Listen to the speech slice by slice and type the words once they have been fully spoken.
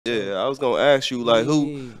So Yeah, I was gonna ask you like who,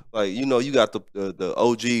 yeah, like you got the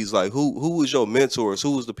OGs, like who was your mentors?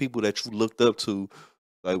 Who was the people that you looked up to,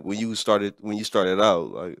 like when you started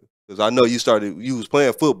out, like because I know you was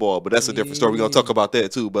playing football, but that's a different story. We're gonna talk yeah. about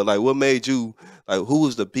that too. But like, what made you like? Who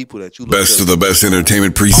was the people that you looked Best up of the to? best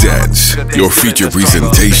entertainment presents your feature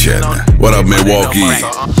presentation. What up, Milwaukee?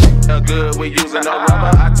 Good, we using no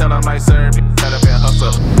rubber. I tell them like, sir, better been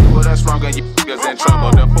hustle. People that's stronger, you niggas in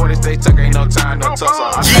trouble. The 40 they took ain't no time, no tussle.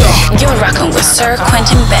 You're rocking with Sir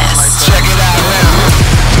Quentin Best. Check it out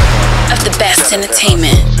now. Of the best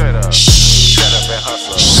entertainment. Shh.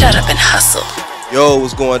 Shut up and hustle. Yo,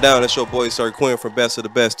 what's going down? It's your boy Sir Quinn from Best of the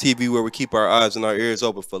Best TV, where we keep our eyes and our ears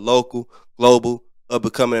open for local, global, up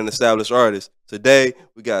and coming and established artists. Today,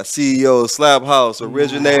 we got CEO of Slap House,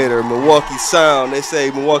 originator, Milwaukee Sound. They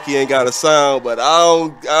say Milwaukee ain't got a sound, but I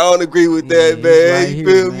don't agree with that, man. Right You here,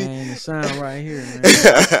 feel me? man. The sound right here,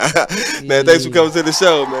 man. Man, thanks for coming to the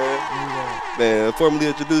show, man. Yeah. Man, formally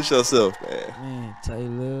introduce yourself, man. Man, Tay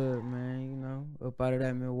Love, man. Up out of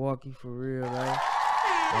that Milwaukee for real, right?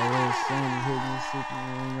 Always Sandy hit me, sick,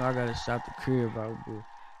 man. I gotta shop the crib out, but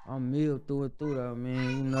I'm meal through and through, though,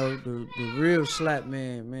 man. The real slap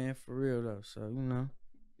man, for real, though. So,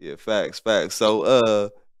 Yeah, facts. So,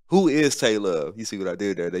 who is Tay Love? You see what I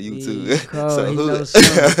did there? The YouTube. Yeah, Cole, So he who? knows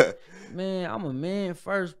something. Man, I'm a man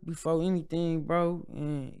first before anything, bro.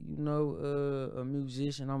 And, a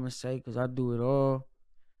musician, I'm gonna say, because I do it all.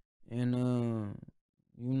 And,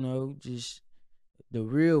 just the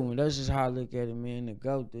real one. That's just how I look at it, man. The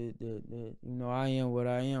GOAT, I am what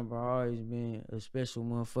I am, bro. I always been a special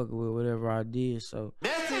motherfucker with whatever I did. So I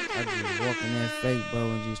just walk in that faith, bro,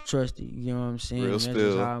 and just trust it. You know what I'm saying? Real And that's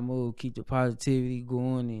spill. just how I move. Keep the positivity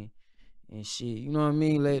going and shit. You know what I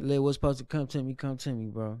mean? Let what's supposed to come to me,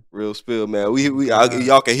 bro. Real spill, man.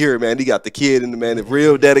 Y'all can hear it, man. He got the kid in the man.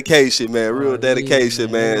 Real dedication, man. Real dedication,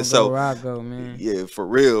 man. man. Go So where I go, man. yeah, for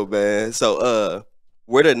real, man. So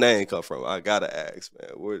where did the name come from? I gotta ask,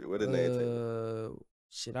 man. Where the name came from?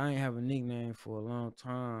 Shit, I ain't have a nickname for a long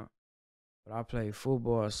time, but I played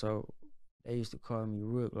football, so they used to call me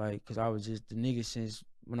Rook, like, cause I was just the nigga since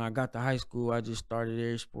when I got to high school. I just started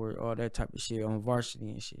every sport, all that type of shit on varsity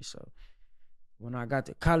and shit. So when I got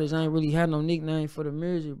to college, I ain't really had no nickname for the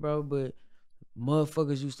music, bro. But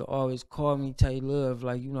motherfuckers used to always call me Tay Love,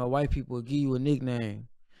 like white people would give you a nickname.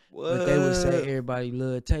 What? But they would say everybody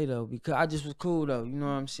loved Tay though, because I just was cool though. You know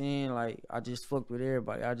what I'm saying? Like I just fucked with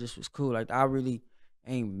everybody. I just was cool. Like I really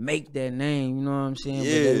ain't make that name. You know what I'm saying?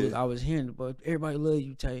 Yeah. But I was hearing it, but everybody love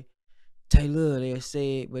you, Tay. Tay Love, they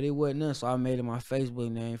said, but it wasn't us. So I made it my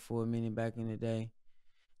Facebook name for a minute back in the day.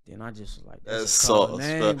 Then I just was like, That's a cold sauce,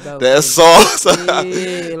 name, bro. though, That's cause- sauce.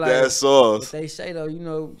 Yeah, like, That's sauce. But they say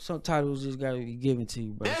though, some titles just gotta be given to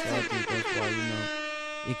you, bro. So I think that's why,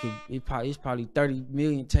 it's probably 30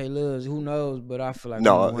 million Tay Loves, who knows? But I feel like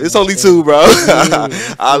No, it's only two, bro. Yeah,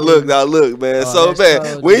 I look, man. Oh, So, that's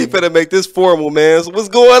man, cold, we ain't man. finna make this formal, man. So what's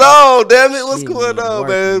going on? Damn it, what's Shit, going man, on,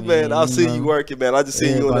 working, man? man, I you see you know. working, man. I just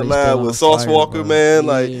seen you in the Everybody lab still with on Sauce fire, Walker, bro. man.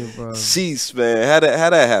 Yeah, Like, bro. jeez, man. How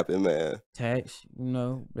that happen, man? Tax,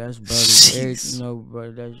 that's brother. Jeez.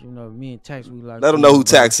 Bro, that's me and Tax, we like. Let them know who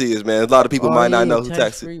bro. Tax is, man. A lot of people Oh, might not yeah, know who tax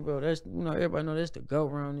Tax is. free, bro. That's everybody know that's the GOAT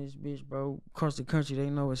around this bitch, bro. Across the country, they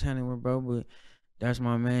know what's happening, bro. But that's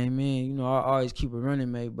my main man. I always keep a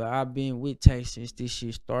running mate, but I've been with Tax since this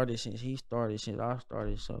shit started, since he started, since I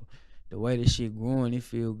started. So the way this shit growing, it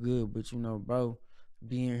feel good. But bro,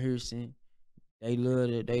 being here since they love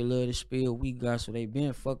the spill we got, so they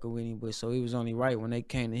been fucking with him. But so it was only right when they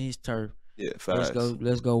came to his turf. Yeah, facts.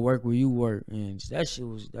 Let's go work where you work, and that shit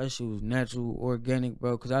was natural, organic,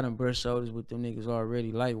 bro. Cause I done brushed shoulders with them niggas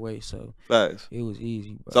already, lightweight, so Facts. it was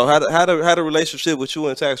easy, bro. So how the relationship with you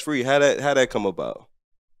and Tax Free? How that come about?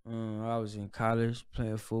 I was in college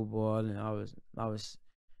playing football, and I was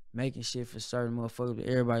making shit for certain motherfuckers. But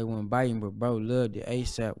everybody wasn't biting, but bro loved it.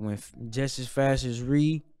 ASAP went just as fast as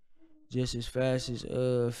Reed, just as fast as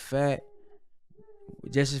Fat,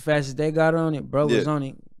 just as fast as they got on it. Bro was Yeah. on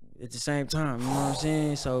it at the same time. You know what I'm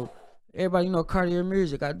saying? So everybody Cartier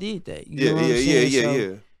music. I did that. You Yeah, know what I'm saying? So,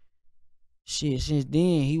 yeah. shit, since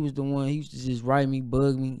then, he was the one. He used to just write me,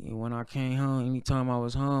 bug me. And when I came home, anytime I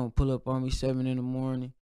was home, pull up on me 7 in the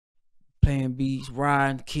morning, playing beats,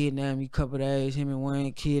 riding, kidnap me, couple days. Him and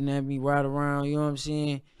Wayne kidnap me, ride around. You know what I'm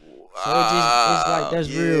saying? So it's like that's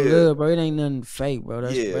real love, bro. It ain't nothing fake, bro.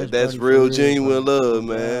 That's That's buddy for real, real, genuine bro. love, Oh,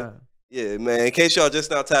 man. God. Yeah, man. In case y'all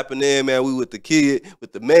just now tapping in, man, we with the kid,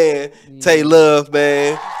 with the man, Tay Love,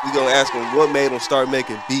 man. We gonna ask him what made him start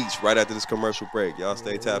making beats right after this commercial break. Y'all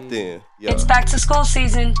stay tapped in. Yeah. It's back to school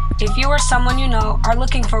season. If you or someone you know are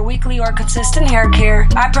looking for weekly or consistent hair care,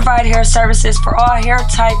 I provide hair services for all hair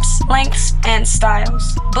types, lengths, and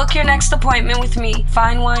styles. Book your next appointment with me,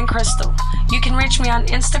 Fine Wine Crystal. You can reach me on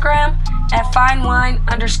Instagram at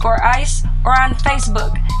finewine_ice or on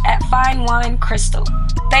Facebook at Fine Wine Crystal.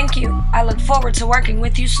 Thank you. I look forward to working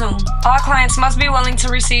with you soon. All clients must be willing to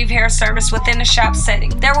receive hair service within a shop setting.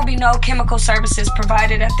 There will be no chemical services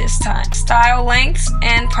provided at this time. Style lengths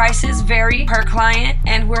and prices vary per client,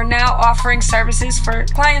 and we're now offering services for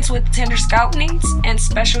clients with tender scalp needs and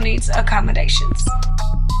special needs accommodations.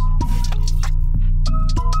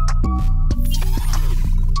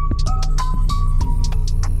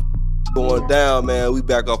 Going down, man. We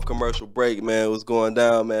back off commercial break, man. What's going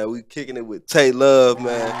down, man? We kicking it with Tay Love,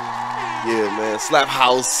 man. Yeah, man. Slap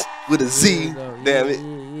House with a Z. Damn it.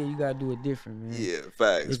 Yeah, you gotta do it different, man. Yeah,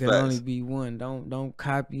 facts. It can only be one. Don't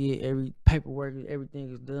copy it. Every paperwork,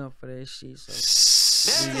 everything is done for that shit. So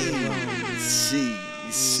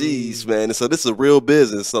Jeez, man. So this is a real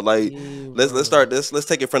business. So like, let's start this. Let's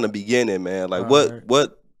take it from the beginning, man. Like,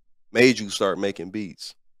 what made you start making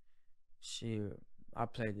beats? Shit, I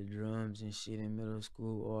played the drums and shit in middle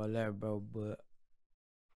school, all that, bro. But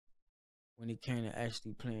when it came to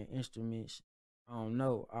actually playing instruments, I don't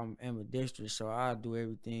know. I'm ambidextrous, so I do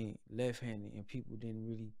everything left-handed, and people didn't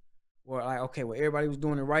really. Well, like, okay, well, everybody was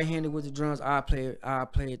doing it right-handed with the drums. I play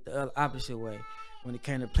it the opposite way. When it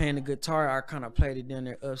came to playing the guitar, I kind of played it down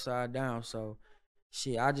there upside down. So,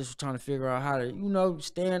 shit, I just was trying to figure out how to,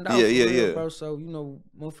 stand out. Yeah. Bro. So,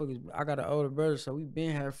 motherfuckers, I got an older brother, so we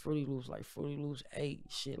been had Fruity Loops, like Fruity Loops 8,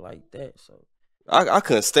 shit like that. So, I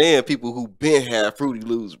couldn't stand people who been had Fruity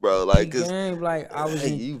Loops, bro. Like, cause like I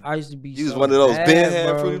used to be. You was so one of those bad, been had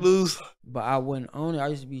bro, Fruity Loops, but I wasn't on it. I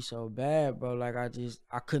used to be so bad, bro. Like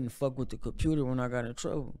I couldn't fuck with the computer when I got in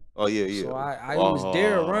trouble. Oh yeah. So I was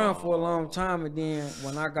there around for a long time, and then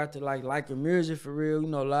when I got to like the music for real,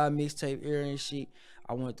 live mixtape era and shit,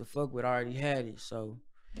 I wanted to fuck with. I already had it, so.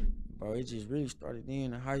 Bro, it just really started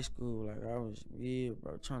then in high school. Like I was,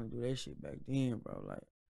 bro, trying to do that shit back then, bro. Like.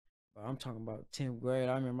 But I'm talking about 10th grade.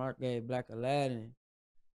 I remember I gave Black Aladdin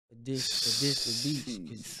a disc of beats,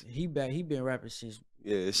 because he been rapping since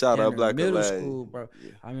shout out Black middle Aladdin. school, bro.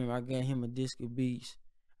 Yeah. I remember I gave him a disc of beats.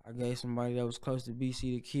 I gave somebody that was close to BC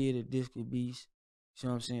the Kid a disc of beats. You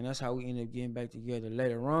know what I'm saying? That's how we ended up getting back together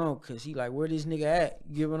later on, because he like, where this nigga at?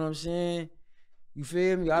 You get what I'm saying? You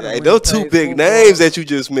feel me? Hey, those two big names that you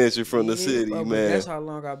just mentioned from the city, bro, man. That's how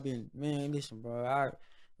long I've been. Man, listen, bro.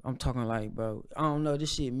 I'm talking like, bro, I don't know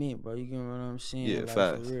this shit meant, bro. You get what I'm saying? Yeah, like,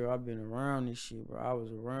 facts. For real, I've been around this shit, bro. I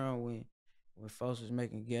was around when folks was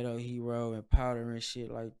making Ghetto Hero and Powder and shit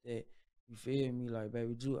like that. You feel me? Like,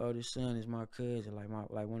 baby, Drew oldest son is my cousin,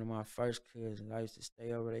 like one of my first cousins. I used to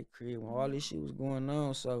stay over their crib when all this shit was going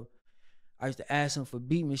on. So I used to ask them for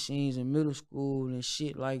beat machines in middle school and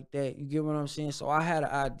shit like that. You get what I'm saying? So I had an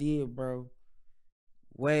idea, bro.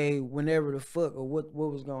 Whenever the fuck or what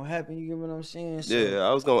was gonna happen, you get what I'm saying? So, yeah,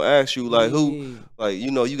 I was gonna ask you like who, like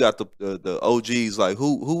you got the OGs, like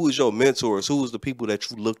who was your mentors? Who was the people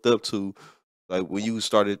that you looked up to, like when you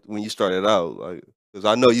started out? Like, because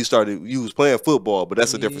I know you was playing football, but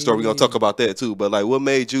that's a different story. We're gonna talk about that too. But like, what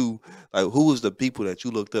made you like? Who was the people that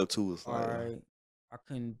you looked up to? Was like, all right,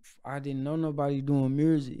 I didn't know nobody doing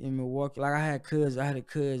music in Milwaukee. Like I had a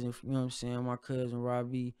cousin, you know what I'm saying? My cousin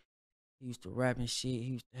Robbie. He used to rap and shit.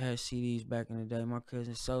 He used to have CDs back in the day. My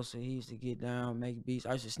cousin Sosa, he used to get down, make beats.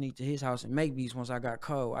 I used to sneak to his house and make beats once I got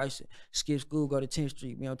cold. I used to skip school, go to 10th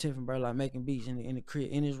Street, 10th and Burleigh, making beats in the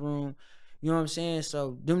crib, in his room. You know what I'm saying?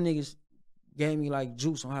 So them niggas gave me like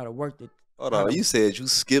juice on how to work the. Hold on, you said you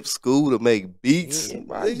skipped school to make beats? Yeah,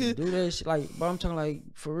 bro, I used to do that shit. Like, bro, I'm talking like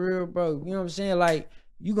for real, bro. You know what I'm saying? Like,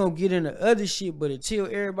 you gonna get into other shit, but until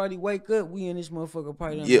everybody wake up, we in this motherfucker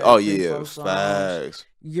party. Yeah, facts.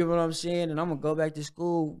 You get what I'm saying? And I'm gonna go back to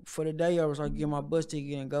school for the day over so I can get my bus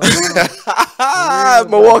ticket and go.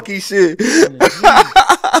 Milwaukee shit.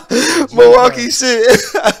 Milwaukee shit.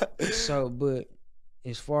 So, but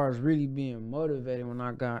as far as really being motivated, when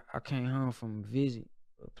I came home from a visit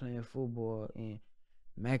playing football, and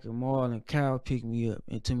Mac and Marl and Cal picked me up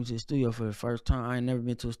and took me to the studio for the first time. I ain't never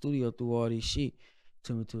been to a studio through all this shit.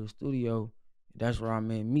 Took me to a studio. That's where I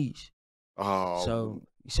met Meech. Oh, so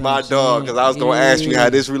my dog, because I was gonna ask you how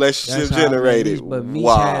this relationship generated. But Meech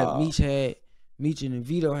and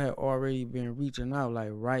DeVito had already been reaching out, like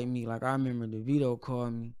write me. Like I remember DeVito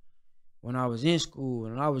called me when I was in school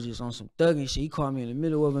and I was just on some thugging shit. He called me in the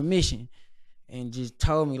middle of a mission, and just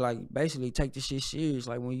told me like basically take this shit serious.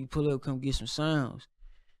 Like when you pull up, come get some sounds.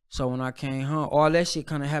 So when I came home, all that shit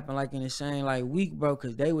kind of happened like in the same like week, bro,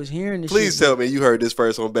 because they was hearing this shit. Please tell me you heard this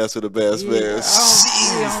first on Best of the Best, man. I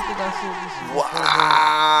don't think I said this shit.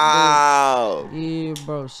 Wow. Yeah,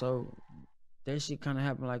 bro. So that shit kind of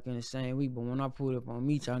happened like in the same week. But when I pulled up on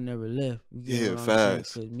Meech, I never left. Yeah,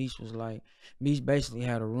 facts. Because Meech was like, Meech basically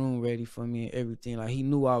had a room ready for me and everything. Like he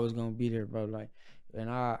knew I was gonna be there, bro. Like, and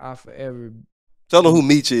I forever. Tell him who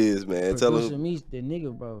Meech is, man. Tell him. Meech, the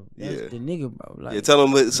nigga, bro. That's the nigga, bro. Like, yeah, tell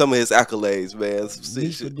him some of his accolades, man.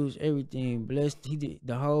 Meech produced everything. Blessed, he did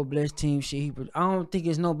the whole Blessed team shit. I don't think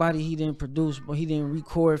it's nobody he didn't produce, but he didn't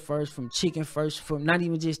record first from Chicken First, from not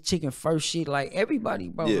even just Chicken First shit. Like everybody,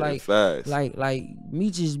 bro. Yeah, like, facts. like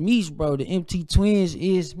Meech is Meech, bro. The MT Twins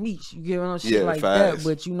is Meech. You get what I'm saying? Yeah, like facts. that,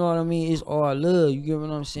 but you know what I mean? It's all love. You get what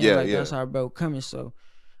I'm saying? Yeah, like yeah. that's how bro coming. So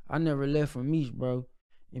I never left from Meech, bro.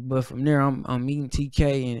 But from there, I'm meeting TK,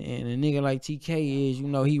 and a nigga like TK is, you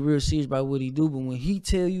know, he real serious about what he do. But when he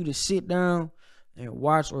tell you to sit down and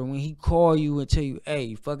watch, or when he call you and tell you, hey,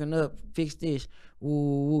 you fucking up, fix this,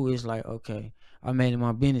 ooh, it's like, okay, I made it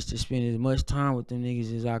my business to spend as much time with them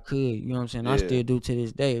niggas as I could. You know what I'm saying? Yeah. I still do to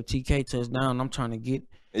this day. If TK touches down, I'm trying to get.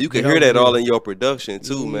 And you can hear that all in your production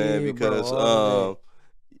too, man, Yeah, because bro,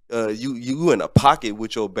 you in a pocket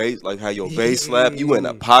with your bass, like how your bass slap, you in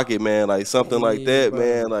a pocket, man, like something like that, bro.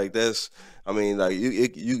 man, like that's, I mean, like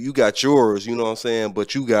you got yours, you know what I'm saying,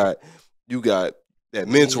 but you got that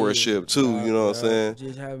mentorship too, you know what I'm saying.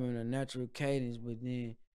 Just having a natural cadence, but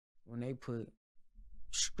then when they put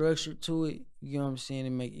structure to it, you know what I'm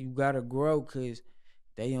saying, you gotta grow, cause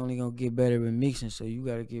they only gonna get better at mixing, so you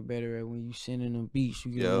gotta get better at when you sending them beats.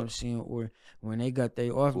 You get what I'm saying, or when they got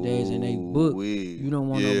their off days and they book. You don't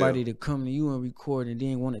want nobody to come to you and record and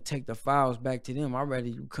then want to take the files back to them. I'd rather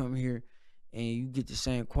you come here and you get the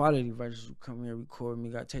same quality versus you come here and record me,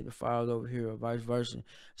 gotta take the files over here, or vice versa.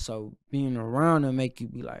 So being around them make you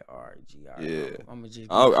be like, all right, G, all right, I'm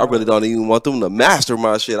just. I really don't even want them to master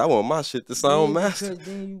my shit. I want my shit to sound master. Because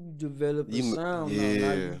then you develop a sound.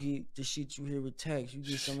 Now you get the shit you hear with Tax. You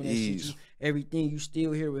get some of that shit. Everything you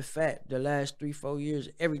still hear with Fat. The last 3-4 years,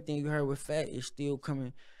 everything you heard with Fat is still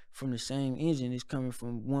coming from the same engine. It's coming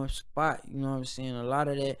from one spot. You know what I'm saying? A lot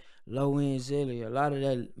of that low end Zilly, a lot of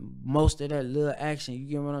that, most of that little action. You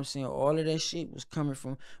get what I'm saying? All of that shit was coming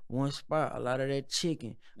from one spot. A lot of that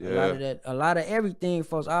chicken, a lot of everything,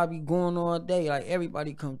 folks. I'll be going all day. Like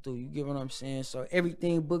everybody come through. You get what I'm saying? So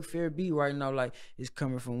everything Book Fair B right now, like, is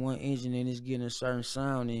coming from one engine and it's getting a certain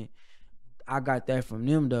sound. And I got that from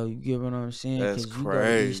them though. You get what I'm saying? That's you go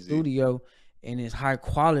to the studio and it's high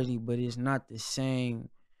quality, but it's not the same.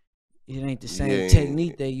 It ain't the same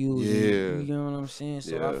technique they use. You know what I'm saying?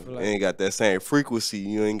 So I feel like you ain't got that same frequency.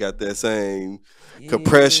 You ain't got that same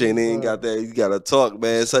compression. You ain't got that. You gotta talk,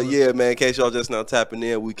 man. So yeah, man. In case y'all just now tapping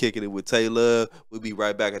in, we kicking it with Tay Love. We'll be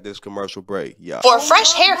right back at this commercial break. Yeah. For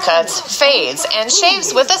fresh haircuts, fades, and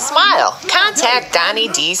shaves with a smile, contact Donnie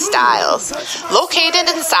D Styles. Located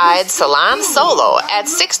inside Salon Solo at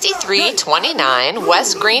 6329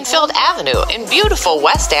 West Greenfield Avenue in beautiful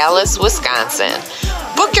West Allis, Wisconsin.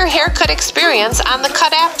 Book your haircut experience on the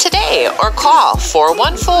Cut app today or call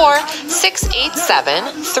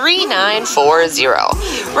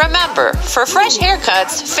 414-687-3940. Remember, for fresh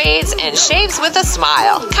haircuts, fades, and shaves with a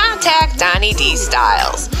smile, contact Donnie D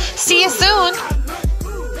Styles. See you soon.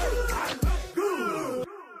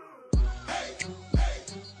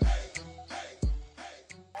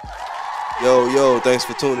 Yo, thanks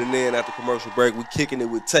for tuning in after commercial break. We kicking it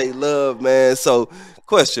with Tay Love, man. So,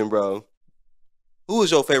 question, bro. Who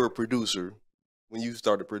was your favorite producer when you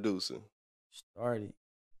started producing?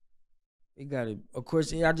 It got it. Of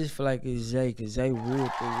course, I just feel like it's Zay, because Zay ruled the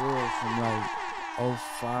world from like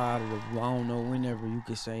 05 to I don't know whenever you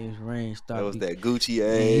could say his reign started. That was that Gucci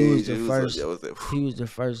age. He was the first. He was the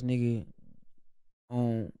first nigga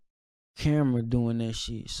on camera doing that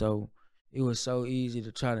shit. So it was so easy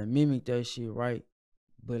to try to mimic that shit, right?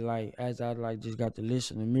 But like as I like just got to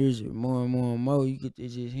listen to music more and more and more, you get to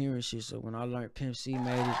just hearing shit. So when I learned Pimp C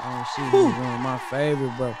made his own shit, he was one of my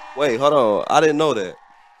favorite, bro. Wait, hold on. I didn't know that.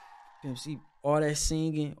 Pimp C, all that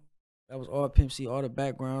singing, that was all Pimp C, all the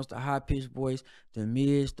backgrounds, the high pitched voice, the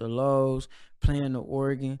mids, the lows, playing the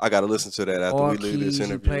organ. I gotta listen to that after we leave this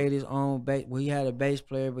interview. He played his own bass. Well, he had a bass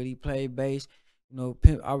player, but he played bass. You know,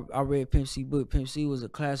 I read Pimp C book. Pimp C was a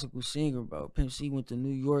classical singer, bro. Pimp C went to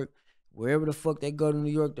New York. Wherever the fuck they go to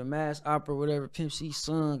New York, the Mass Opera, whatever, Pimp C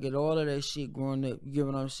sung and all of that shit growing up. You get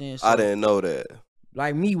what I'm saying? So, I didn't know that.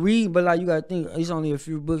 Like me read, but like you gotta think, it's only a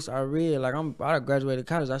few books I read. Like I graduated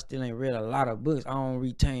college, I still ain't read a lot of books. I don't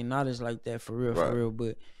retain knowledge like that for real, for real.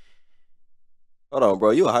 But Hold on,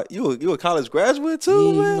 bro. You a college graduate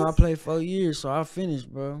too, Yeah, man? you know, I played 4 years, so I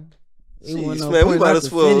finished, bro. It wasn't Jeez, no man, we point might not as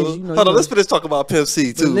to well. finish, you know. Hold on, let's finish talking about Pimp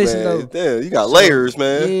C too, listen, man. though, Damn, you got so, layers,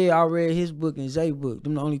 man. Yeah, I read his book and Zay's book.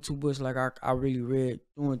 Them the only 2 books like I really read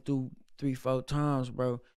through 3-4 times,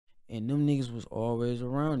 bro. And them niggas was always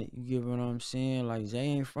around it. You get what I'm saying? Like Zay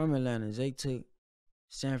ain't from Atlanta. Zay took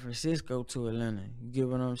San Francisco to Atlanta. You get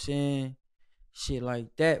what I'm saying? Shit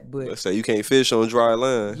like that. But Let's say you can't fish on dry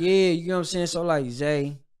land. yeah, you know what I'm saying? So like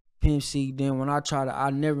Zay, Pimp C, then when I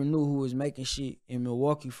never knew who was making shit in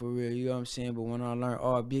Milwaukee for real, you know what I'm saying? But when I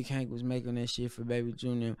learned, Big Hank was making that shit for Baby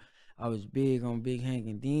Junior, I was big on Big Hank,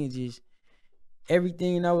 and then just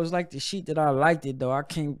everything that was like the shit that I liked it though. I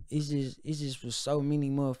can't, it's just for so many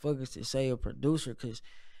motherfuckers to say a producer, cause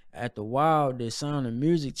at the Wild, the sound of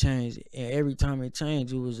music changed, and every time it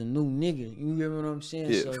changed, it was a new nigga. You get what I'm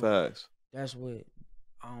saying? Yeah, so facts. that's what,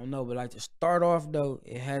 I don't know, but like to start off though,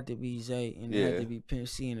 it had to be Zay and it had to be Pimp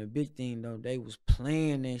C. And the big thing though, they was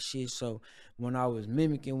playing that shit. So when I was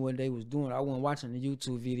mimicking what they was doing, I wasn't watching the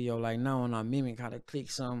YouTube video like now when I mimic how to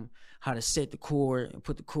click something, how to set the chord and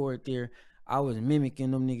put the chord there. I was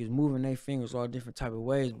mimicking them niggas moving their fingers all different type of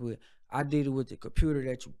ways, but I did it with the computer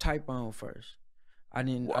that you type on first. I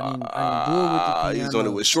didn't do it with the piano. You was doing it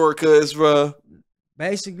with shortcuts, bro.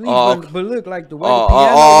 Basically, but look, like the way the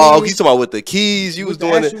piano you talking about with the keys? You was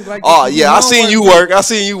doing actual, it. like, Yeah, I seen you work. I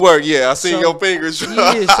seen you work. Yeah, I seen your fingers.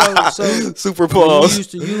 Yeah, so super pause. We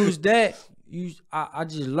used to use that. I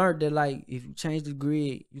just learned that like if you change the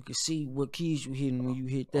grid, you can see what keys you hitting when you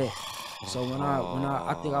hit that. So when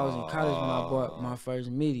I think I was in college when I bought my first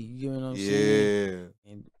MIDI. You know what I'm saying?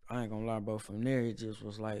 And I ain't gonna lie, bro. From there, it just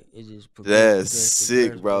was like it just progressed. That's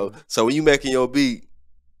sick, bro. So when you making your beat,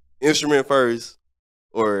 instrument first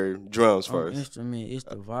or drums first? Instrument, it's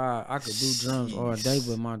the vibe. I could do drums all day,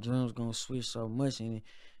 but my drums gonna switch so much, and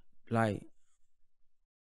like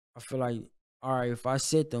I feel like, all right, if I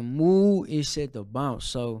set the mood, it set the bounce.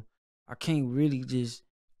 So I can't really just,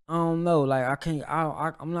 I don't know, like I can't.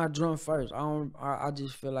 I'm not drum first. I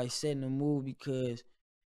just feel like setting the mood because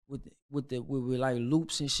with like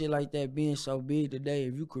loops and shit like that being so big today,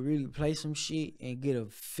 if you could really play some shit and get a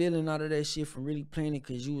feeling out of that shit from really playing it,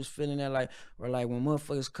 cause you was feeling that like, or like when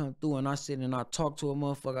motherfuckers come through and I sit and I talk to a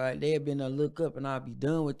motherfucker, like, they'd been to look up and I'll be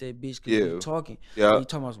done with that bitch, cause we talking. Yeah. You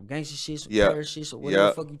talking about some gangster shit, some terror shit, so whatever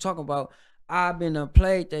the fuck you talking about. I've been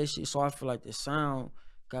played that shit, so I feel like the sound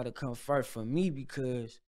gotta come first for me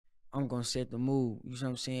because I'm gonna set the mood. You know what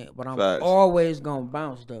I'm saying? But I'm always gonna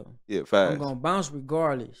bounce though. Yeah, facts. I'm gonna bounce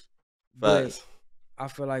regardless. Facts. But I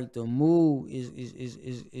feel like the mood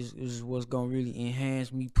is what's gonna really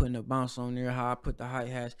enhance me putting a bounce on there. How I put the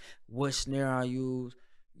hi-hats, what snare I use.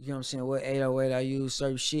 You know what I'm saying? What 808 I use.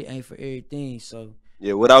 Certain shit ain't for everything. So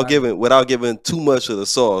yeah, without giving too much of the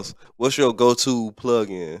sauce, what's your go-to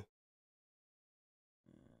plug-in?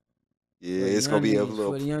 Yeah, it's gonna be a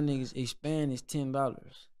little. For the young niggas, Expand is $10.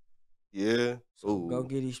 Yeah. So go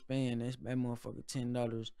get Expand. That motherfucker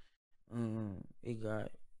 $10. It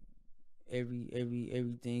got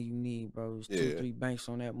everything you need, bro. It's 2-3 banks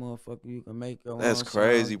on that motherfucker. You can make your That's own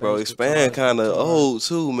crazy, songs, bro. Expand kind of old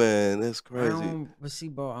too, man. That's crazy. But see,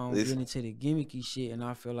 bro, I don't get into the gimmicky shit, and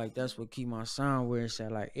I feel like that's what keep my sound where it's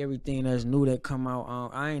at. Like everything that's new that come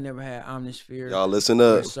out, I ain't never had Omnisphere. Y'all listen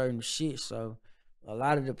up. Certain shit, so. A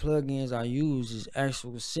lot of the plugins I use is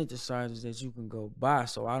actual synthesizers that you can go buy.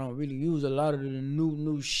 So I don't really use a lot of the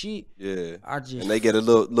new shit. Yeah. And they get a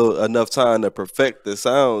little enough time to perfect the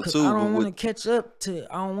sound too. I don't want to catch up to.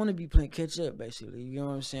 I don't want to be playing catch up. Basically, you know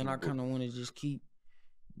what I'm saying. I kind of want to just keep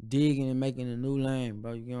digging and making a new lane,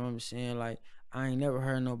 bro. You know what I'm saying. Like I ain't never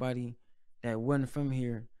heard nobody that wasn't from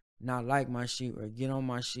here not like my shit or get on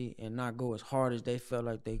my shit and not go as hard as they felt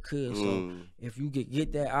like they could. So if you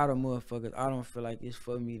get that out of motherfuckers, I don't feel like it's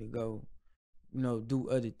for me to go, do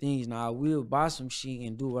other things. Now I will buy some shit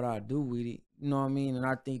and do what I do with it. You know what I mean? And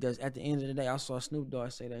I think that's at the end of the day, I saw Snoop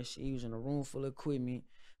Dogg say that shit. He was in a room full of equipment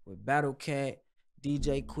with Battle Cat,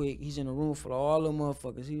 DJ Quick. He's in a room full of all them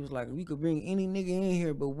motherfuckers. He was like, we could bring any nigga in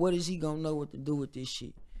here, but what is he gonna know what to do with this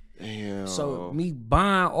shit? Damn. So me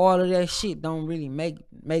buying all of that shit don't really make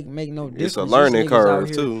no difference. It's a learning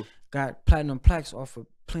curve too. Got platinum plaques off of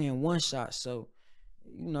playing one shot. So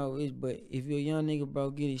but if you're a young nigga,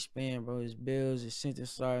 bro, get Expand, bro. It's bells, it's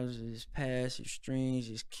synthesizers, it's pads, it's strings,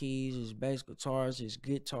 it's keys, it's bass guitars, it's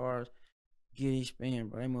guitars. Get Expand,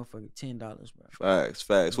 bro. That motherfucker $10, bro.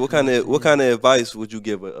 Facts. What kind of advice would you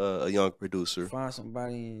give a young producer? Find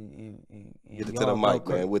somebody and get it to the mic,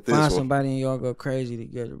 man. With this find somebody and y'all go crazy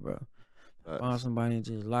together, bro. Find somebody and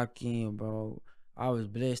just lock in, bro. I was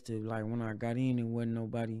blessed to, like, when I got in, it wasn't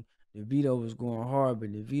nobody. The Vito was going hard,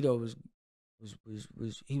 but the Vito was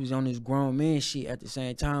was he was on this grown man shit at the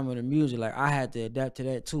same time with the music. Like I had to adapt to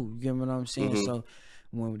that too. You get what I'm saying? Mm-hmm. So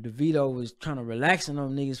when DeVito was kind of relaxing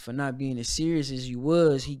on niggas for not being as serious as you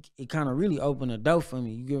was, it kind of really opened the door for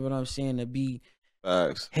me. You get what I'm saying? To be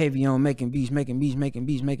heavy on making beats. It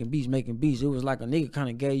was like a nigga kind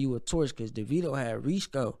of gave you a torch because DeVito had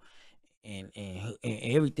Risco and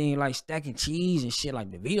everything like stacking cheese and shit.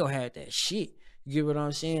 Like DeVito had that shit. You get what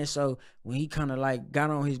I'm saying? So when he kind of like got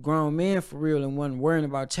on his grown man for real and wasn't worrying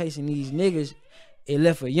about chasing these niggas, it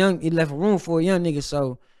left a room for a young nigga.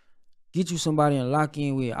 So get you somebody and lock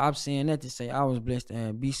in with. I'm saying that to say I was blessed to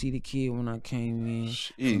have BC the Kid when I came in.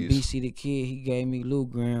 From BC the Kid, he gave me Lou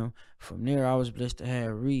Graham. From there, I was blessed to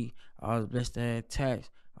have Reed. I was blessed to have Tax.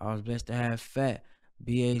 I was blessed to have Fat.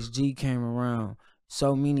 BHG came around.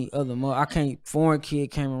 So many other Foreign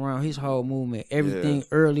Kid came around, his whole movement. Everything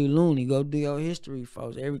early Looney. Go do your history,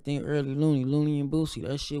 folks. Everything early Looney and Boosie.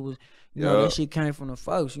 That shit was, you know, that shit came from the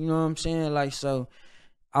folks. You know what I'm saying? Like, so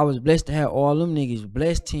I was blessed to have all them niggas.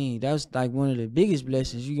 Blessed team. That was like one of the biggest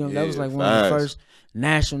blessings. You know, that was like one of the first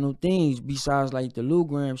national things besides like the Lou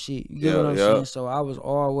Graham shit. You get what I'm saying? So I was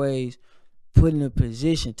always put in a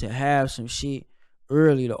position to have some shit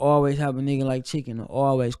early, to always have a nigga like Chicken, to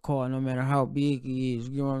always call no matter how big he is.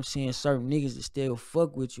 You know what I'm saying? Certain niggas that still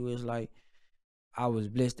fuck with you, is like I was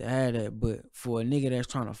blessed to have that. But for a nigga that's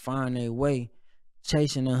trying to find their way,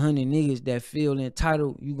 chasing 100 niggas that feel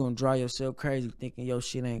entitled, you gonna drive yourself crazy thinking your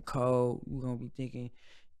shit ain't cold. You gonna be thinking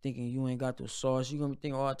you ain't got the sauce. You gonna be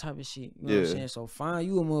thinking all type of shit. You know what I'm saying? So find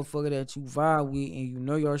you a motherfucker that you vibe with and you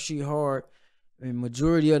know your shit hard. And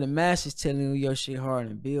majority of the masses telling you your shit hard,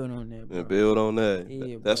 and build on that, bro. And build on that.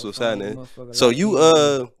 Yeah, that's bro, what's happening. So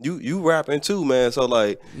like you rapping too, man. So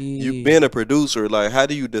like you being a producer, like how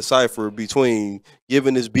do you decipher between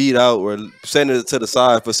giving this beat out or sending it to the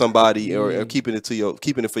side for somebody or keeping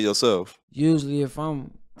it for yourself? Usually if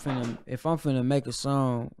I'm finna make a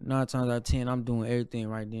song, 9 times out of 10 I'm doing everything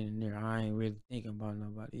right then and there. I ain't really thinking about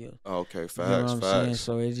nobody else. Okay, facts. You know what I'm saying?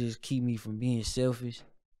 So it just keep me from being selfish.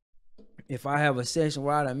 If I have a session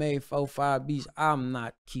where I done made 4-5 beats, I'm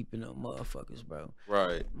not keeping them motherfuckers, bro.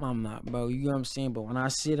 Right. I'm not, bro. You know what I'm saying? But when I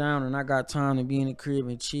sit down and I got time to be in the crib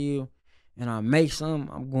and chill and I make something,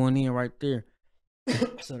 I'm going in right there.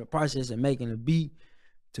 So the process of making a beat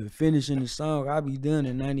to finishing the song, I'll be done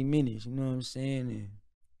in 90 minutes. You know what I'm saying?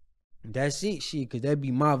 And that's it, shit, because that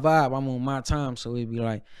be my vibe. I'm on my time, so it be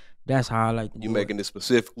like, that's how I like to do it. You making it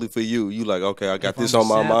specifically for you. You like, okay, I got this on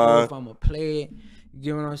my mind. If I'm a play it, you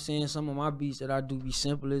get what I'm saying? Some of my beats that I do be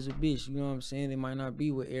simple as a bitch. You know what I'm saying? It might not be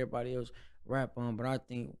what everybody else rap on, but I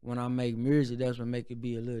think when I make music, that's what make it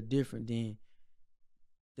be a little different than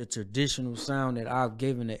the traditional sound that I've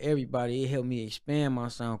given to everybody. It helped me expand my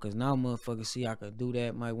sound, because now motherfuckers see I could do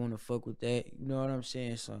that, might want to fuck with that. You know what I'm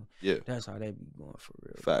saying? So yeah, that's how that be going for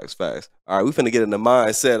real. Facts. All right, we finna get in the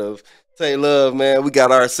mindset of Tay Love, man. We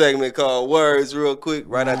got our segment called Words real quick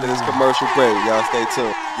right after this commercial break. Y'all stay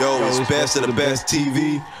tuned. Yo, it's Best of the Best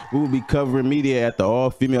TV. We will be covering media at the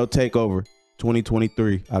All-Female Takeover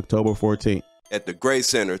 2023, October 14th. At the Gray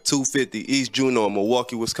Center, 250 East Juneau,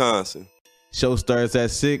 Milwaukee, Wisconsin. Show starts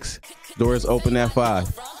at 6. Doors open at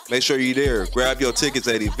 5. Make sure you're there. Grab your tickets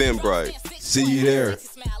at Eventbrite. See you there.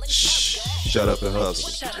 Shh. Shut up and hustle.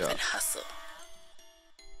 Shut up and hustle.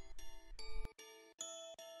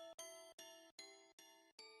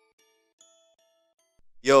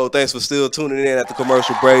 Yo, thanks for still tuning in at the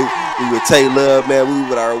commercial break. We with Tay Love, man. We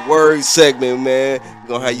with our word segment, man. We're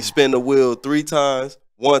going to have you spin the wheel 3 times.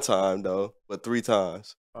 1 time, though, but 3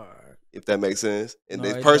 times. All right. If that makes sense. And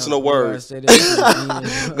there's personal words. Go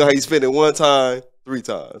ahead, you spin it 1 time, 3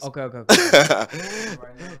 times. Okay.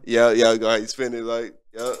 Yeah, go ahead, you spin it like,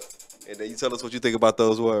 yeah. And then you tell us what you think about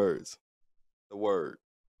those words. The word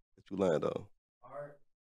that you land on.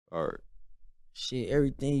 Art. Shit,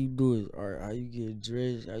 everything you do is art. How you get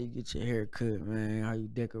dressed, how you get your hair cut, man. How you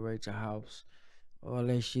decorate your house. All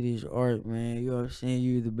that shit is art, man. You know what I'm saying?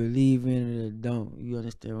 You either believe in it or don't. You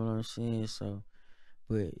understand what I'm saying? So,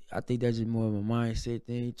 but I think that's just more of a mindset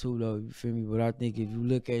thing too, though. You feel me? But I think if you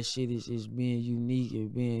look at shit as being unique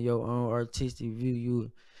and being your own artistic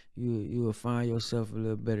view, you will find yourself a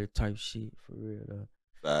little better type shit for real, though.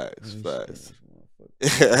 Facts.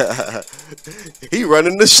 He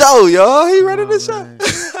running the show, y'all. He running the show.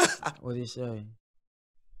 What he say?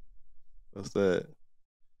 What's that?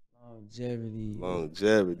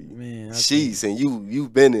 Longevity. Man. Sheesh, and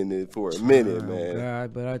you've been in it for a minute, man.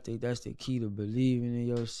 God, but I think that's the key to believing in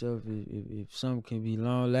yourself. If something can be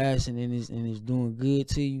long lasting and it's doing good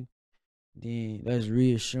to you, then that's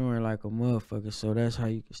reassuring like a motherfucker. So that's how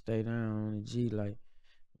you can stay down on the G. Like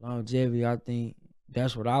longevity, I think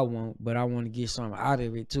That's what I want, but I want to get something out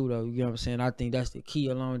of it too, though. You get what I'm saying? I think that's the key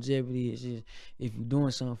of longevity. Is just, if you're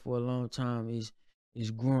doing something for a long time, is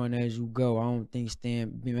growing as you go. I don't think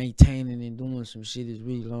maintaining and doing some shit is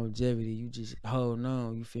really longevity. You just hold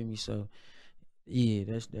on. You feel me? So yeah,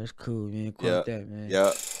 that's cool, man. Quote that, man.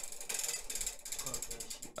 Yeah.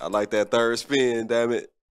 I like that third spin. Damn it.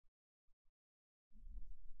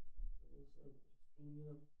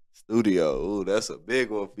 Studio. Ooh, that's a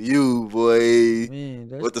big one for you, boy. Man,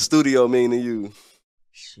 what the studio mean to you?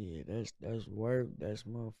 Shit, that's work. That's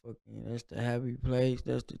motherfucking. That's the happy place.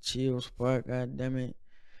 That's the chill spot. God damn it,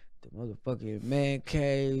 the motherfucking man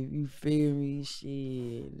cave. You feel me?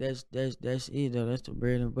 Shit, that's it though. That's the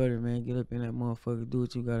bread and butter, man. Get up in that motherfucker. Do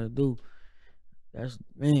what you gotta do. That's,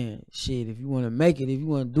 man, shit, if you want to make it, if you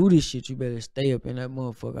want to do this shit, you better stay up in that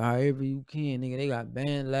motherfucker however you can, nigga. They got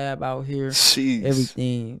band lab out here. Jeez.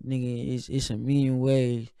 Everything, nigga. It's a million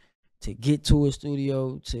ways to get to a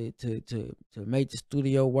studio, to make the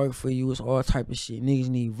studio work for you. It's all type of shit. Niggas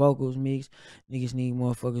need vocals mixed. Niggas need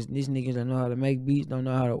motherfuckers. These niggas that know how to make beats don't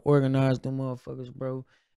know how to organize them motherfuckers, bro.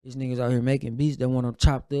 These niggas out here making beats that want them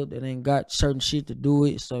chopped up, that ain't got certain shit to do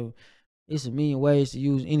it, so... It's a million ways to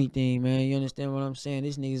use anything, man. You understand what I'm saying?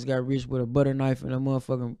 These niggas got rich with a butter knife and a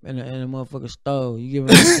motherfucking stove. You get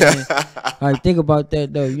what I'm saying? Like, think about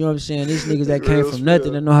that though. You know what I'm saying? These niggas that came from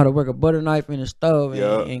nothing that know how to work a butter knife and a stove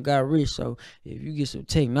and got rich. So if you get some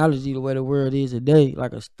technology the way the world is today,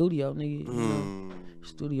 like a studio, nigga, you know,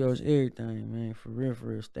 studio is everything, man. For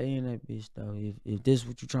real. Stay in that bitch though. If this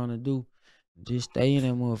what you trying to do, just stay in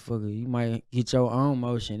that motherfucker. You might get your own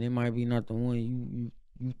motion. It might be not the one you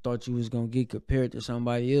thought you was gonna get compared to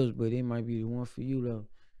somebody else, but it might be the one for you though.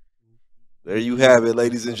 There you have it,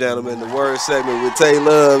 ladies and gentlemen. The word segment with Tay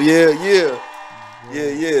Love. Yeah.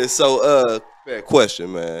 So, bad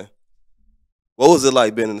question, man. What was it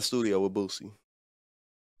like being in the studio with Boosie?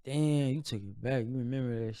 Damn, you took it back. You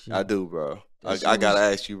remember that shit? I do, bro. I gotta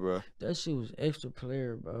ask you, bro. That shit was extra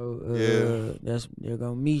player, bro. Yeah. There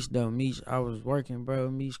go Meech though. Meech, I was working,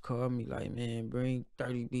 bro. Meech called me like, man, bring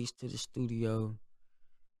 30 beats to the studio.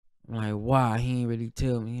 I'm like, why? He ain't really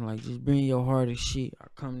tell me. He like, just bring your hardest shit. I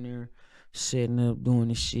come there, setting up, doing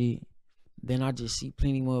the shit. Then I just see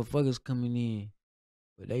plenty motherfuckers coming in.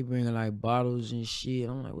 But they bringing like bottles and shit.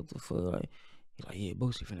 I'm like, what the fuck? Like, he like, yeah,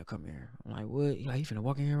 Boosie finna come here. I'm like, what? He like, he finna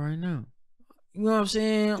walk in here right now. You know what I'm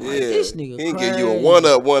saying? I'm like, this nigga he ain't crazy. give you a one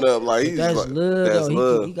up. Like, he's that's like, love, that's though.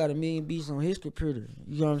 love. He got a million beats on his computer.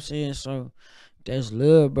 You know what I'm saying? So that's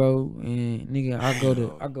love, bro. And nigga, I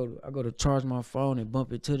go to charge my phone and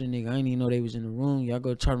bump it to the nigga. I didn't even know they was in the room. I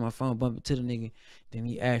go to charge my phone, bump it to the nigga. Then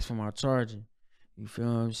he asked for my charger. You feel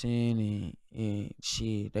what I'm saying? And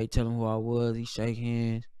shit, they tell him who I was. He shake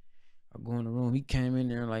hands. I go in the room. He came in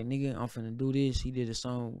there like, nigga, I'm finna do this. He did a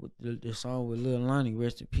song with the song with Lil Lonnie.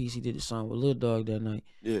 Rest in peace. He did a song with Lil Dog that night.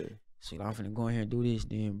 Yeah. So I'm finna go in here and do this.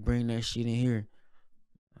 Then bring that shit in here.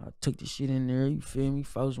 I took the shit in there, you feel me?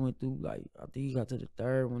 Folks went through, like, I think he got to the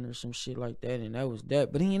third one or some shit like that, and that was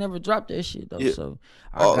that. But he ain't never dropped that shit, though, so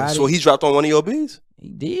I got so it. he dropped on one of your beats? He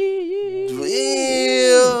did,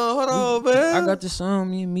 yeah. Hold on, man. I got the song,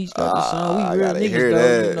 me and Meech got the song. We real niggas,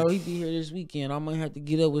 though. You know, he be here this weekend. I might have to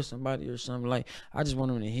get up with somebody or something. Like, I just want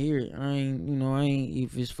him to hear it. I ain't,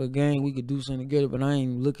 if it's for game, we could do something together, but I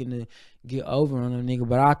ain't looking to get over on a nigga.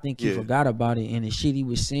 But I think he forgot about it, and the shit he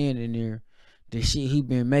was saying in there, the shit he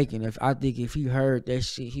been making, if he heard that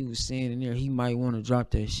shit he was saying in there, he might want to drop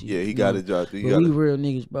that shit. Yeah, he got to drop it. But we real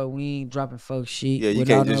niggas, bro. We ain't dropping folks shit. Yeah, you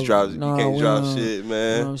can't just drop shit, man. You know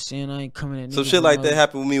what I'm saying? I ain't coming at some shit like that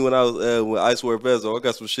happened with me when I was with Icewear Vezo. I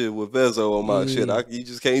got some shit with Vezo on my shit. You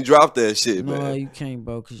just can't drop that shit, man. No, you can't,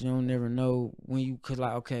 bro, because you don't never know when you could,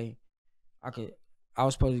 like, okay, I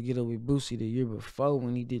was supposed to get up with Boosie the year before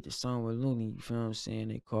when he did the song with Looney. You feel what I'm saying?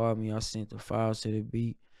 They called me. I sent the files to the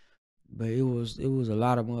beat. But it was a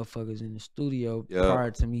lot of motherfuckers in the studio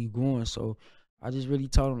prior to me going. So I just really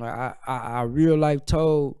told them, like, I real life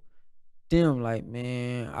told them, like,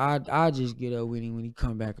 man, I just get up with him when he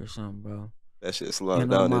come back or something, bro. That shit slap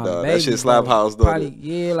down it, dog. That shit slap house, though. Probably,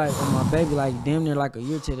 yeah, like on my baby, like damn near like a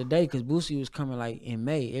year to the day, cause Boosie was coming like in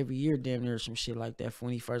May every year, damn near some shit like that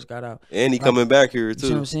when he first got out. And he like, coming back here too. You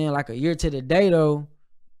know what I'm saying? Like a year to the day though.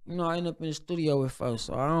 You know, I end up in the studio with folks,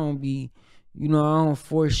 so I don't be. I don't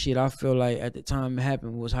force shit. I feel like at the time it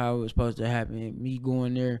happened was how it was supposed to happen. And me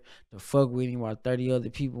going there to fuck with him while 30 other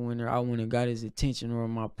people in there, I wouldn't have got his attention or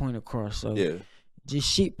my point across. So just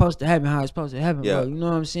shit supposed to happen how it's supposed to happen, bro. You know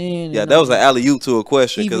what I'm saying? Yeah, and that was an alley-oop to a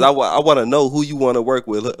question because even- I want to know who you want to work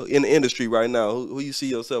with in the industry right now. Who you see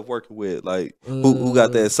yourself working with? Like who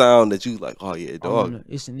got that sound that you like? Oh yeah, dog.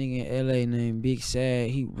 It's a nigga in LA named Big Sad.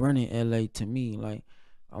 He running LA to me. Like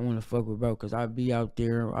I want to fuck with bro because I be out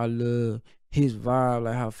there. I love his vibe,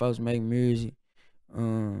 like how folks make music.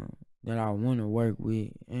 That I want to work with,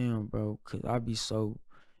 and bro, cause I be so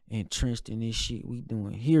entrenched in this shit we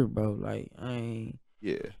doing here, bro. Like I ain't.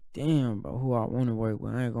 Yeah. Damn, bro, who I want to work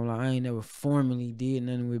with. I ain't gonna lie, I ain't never formally did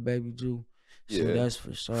nothing with Baby Drew. So that's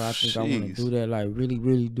for sure. I think I want to do that, like really,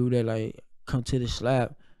 really do that. Like come to the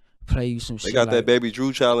slap, play you some shit. They got like, that Baby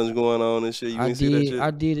Drew challenge going on and shit. You didn't see that shit? I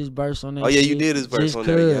did his verse on that. Oh yeah, shit you did his verse on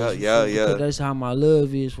that. Yeah. Because that's how my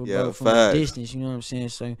love is for bro from a distance. You know what I'm saying?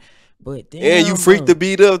 So. But damn, and you freaked the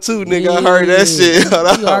beat up too, nigga. Yeah, I heard that shit.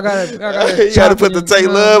 I gotta you gotta put the Tay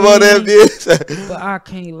Love on that bitch. But I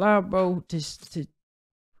can't lie, bro.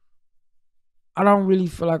 I don't really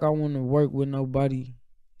feel like I want to work with nobody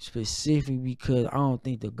specific because I don't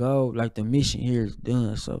think the goal, like the mission here is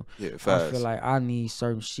done. So I feel like I need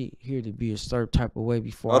certain shit here to be a certain type of way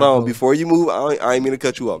before. Hold on, before you move, I ain't mean to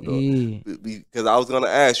cut you off though. Yeah. Because I was gonna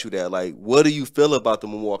ask you that, like, what do you feel about the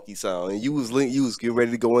Milwaukee sound? And you was getting ready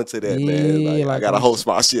to go into that, man. Like I got a whole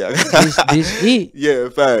spot shit. This it. Yeah,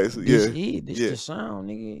 fast. This it. This the sound,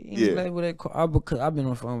 nigga. Any label that because I've been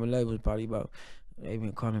on phone with labels probably about. They've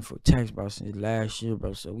been calling for tax, bro, since last year,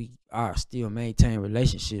 bro. So I still maintain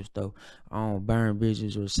relationships, though. I don't burn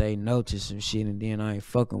bridges or say no to some shit, and then I ain't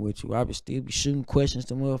fucking with you. I would still be shooting questions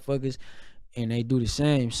to motherfuckers, and they do the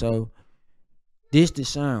same. So this the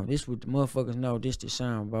sound. This what the motherfuckers know. This the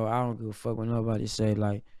sound, bro. I don't give a fuck what nobody say,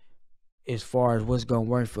 like, as far as what's gonna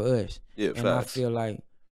work for us. Yeah, and I feel like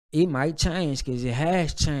it might change because it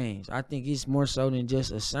has changed. I think it's more so than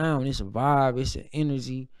just a sound. It's a vibe. It's an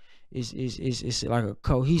energy. It's like a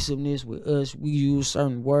cohesiveness with us. We use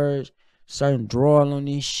certain words, certain drawl on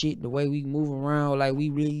this shit, the way we move around, like we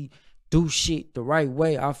really do shit the right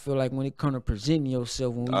way. I feel like when it comes to presenting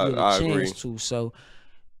yourself when we get a chance to. So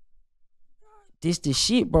this the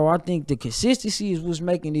shit, bro. I think the consistency is what's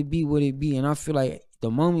making it be what it be. And I feel like the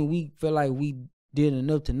moment we feel like we did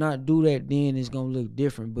enough to not do that, then it's gonna look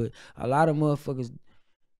different. But a lot of motherfuckers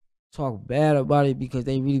talk bad about it because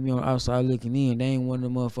they really be on the outside looking in. They ain't one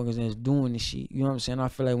of the motherfuckers that's doing this shit. You know what I'm saying? I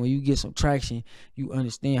feel like when you get some traction, you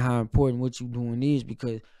understand how important what you doing is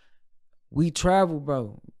because we travel,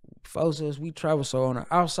 bro. Folks, we travel. So on the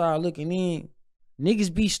outside looking in,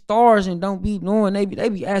 niggas be stars and don't be knowing. They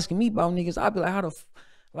be asking me about niggas. I be like, how the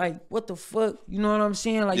like, what the fuck? You know what I'm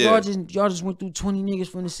saying? Like, y'all just went through 20 niggas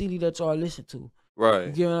from the city that y'all listen to. Right.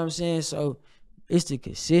 You get what I'm saying? So it's the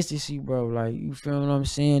consistency, bro. Like, you feel what I'm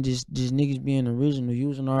saying? Just niggas being original,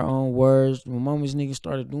 using our own words. The moment niggas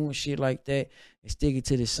started doing shit like that and sticking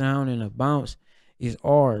to the sound and the bounce, is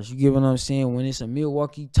ours. You get what I'm saying? When it's a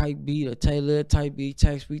Milwaukee type beat, a Tay Love type beat,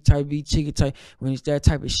 Tax Free type beat, Chicken type, when it's that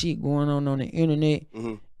type of shit going on the internet,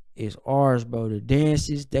 it's ours, bro. The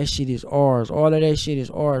dances, that shit is ours. All of that shit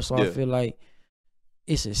is ours. So I feel like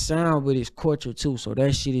it's a sound, but it's culture too. So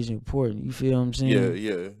that shit is important. You feel what I'm saying?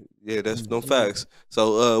 Yeah, that's no facts.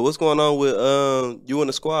 So what's going on with you and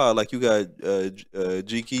the squad? Like you got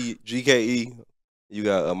GKE, you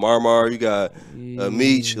got Marmar, you got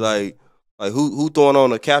Meech, like who throwing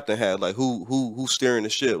on a captain hat? Like who steering the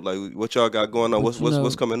ship? Like what y'all got going on?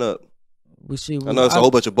 What's coming up? I know it's a whole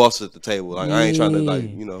bunch of bosses at the table. Like I ain't trying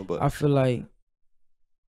to but I feel like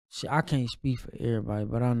shit, I can't speak for everybody,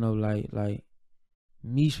 but I know like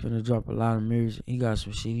Me's finna drop a lot of music. He got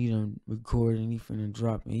some shit he done recorded and he finna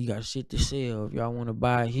drop, and he got shit to sell. If y'all wanna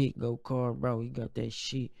buy a hit, go card, bro. He got that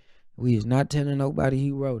shit. We is not telling nobody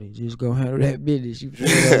he wrote it. Just go handle that business. You feel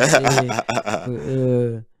what I'm saying?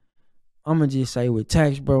 But I'ma just say with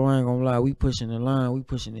Tax, bro, I ain't gonna lie, we pushing the line, we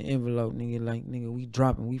pushing the envelope, nigga. Like, nigga, we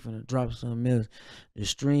dropping, we finna drop something else. The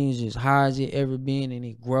streams is high as it ever been, and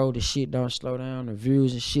it grow. The shit don't slow down. The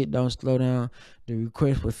views and shit don't slow down. The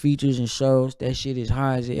request for features and shows, that shit is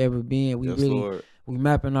high as it ever been. We we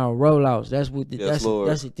mapping our rollouts. That's what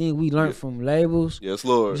that's the thing we learned from labels. Yes,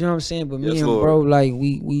 Lord. You know what I'm saying? But me and bro, like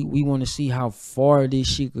we want to see how far this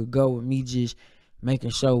shit could go with me just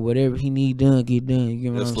making sure whatever he need done get done. You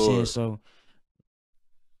get what I'm saying? So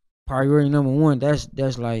priority number one, that's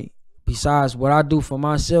like, besides what I do for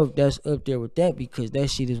myself, that's up there with that, because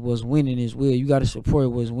that shit is what's winning as well. You gotta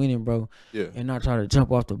support what's winning, bro. Yeah. And not try to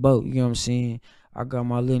jump off the boat. You know what I'm saying? I got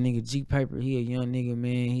my little nigga G Paper. He a young nigga,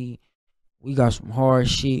 man. We got some hard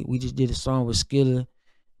shit. We just did a song with Skilla.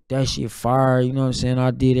 That shit fire, you know what I'm saying?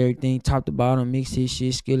 I did everything top to bottom, mixed his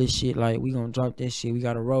shit, Skilla shit. Like, we gonna drop that shit. We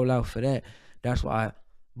gotta roll out for that. That's why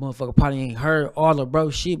motherfucker probably ain't heard all the bro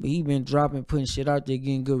shit, but he been dropping, putting shit out there,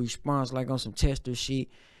 getting good response, like on some tester shit.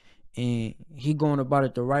 And he going about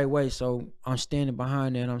it the right way. So I'm standing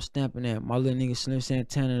behind that and I'm stamping that. My little nigga Slim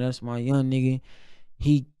Santana, that's my young nigga.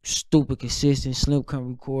 He stupid consistent. Slim can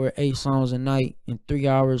record 8 songs a night in 3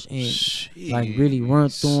 hours and Jeez. like really run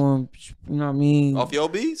through them. You know what I mean? Off your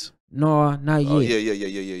beats? No, not yet. Oh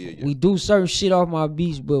yeah. We do certain shit off my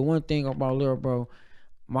beats, but one thing about Lil Bro,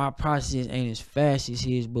 my process ain't as fast as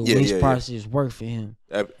his, but his process work for him.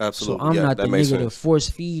 Absolutely. So I'm not the nigga to sense. force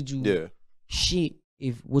feed you shit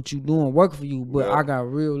if what you doing work for you, but I got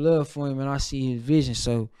real love for him and I see his vision.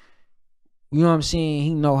 So you know what I'm saying?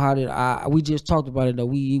 He know how to. We just talked about it though.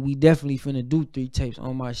 We definitely finna do 3 tapes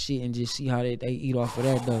on my shit and just see how they eat off of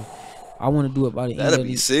that though. I want to do it by the end of the year. That'd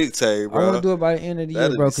be sick, Tay, bro. I want to do it by the end of the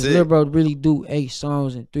year, bro. Because Lil Bro really do 8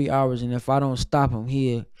 songs in 3 hours, and if I don't stop him,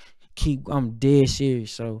 I'm dead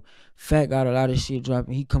serious. So Fat got a lot of shit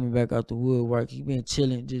dropping. He coming back out the woodwork. He been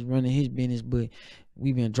chilling, just running his business, but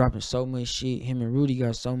we been dropping so much shit. Him and Rudy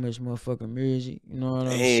got so much motherfucking music. You know what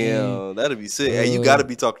I'm saying? Damn, that'd be sick. Hey, you gotta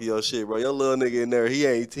be talking your shit, bro. Your little nigga in there, he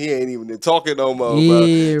ain't even talking no more, bro.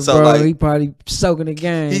 Yeah, so, bro. like, he probably soaking the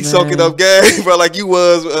game. He soaking up game, bro, like you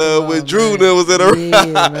was with Drew that was in a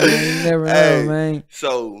man. You never know, man.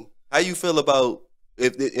 So how you feel about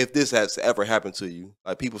if this has ever happened to you?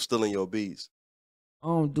 Like people stealing your beats? I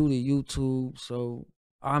don't do the YouTube, so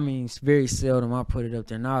I mean, it's very seldom I put it up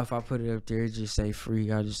there. Now, if I put it up there, it just say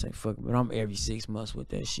free. I just say fuck it. But I'm every 6 months with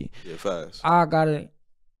that shit. Yeah, fast. I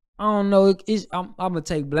don't know. I'm gonna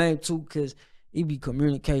take blame too, cause it be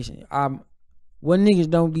communication. What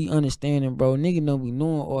niggas don't be understanding, bro. Niggas don't be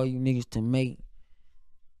knowing all you niggas to make,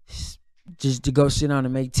 just to go sit down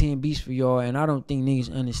and make 10 beats for y'all. And I don't think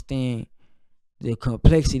niggas understand the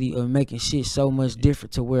complexity of making shit so much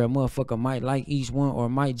different to where a motherfucker might like each one or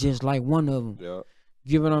might just like one of them. Yeah.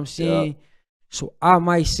 You get what I'm saying? Yeah. So I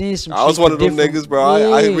might send some shit. I was one of them niggas, bro.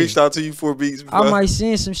 I reached out to you for beats, bro. I might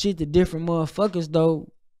send some shit to different motherfuckers,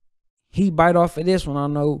 though. He bite off of this one. I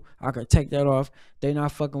know I could take that off. They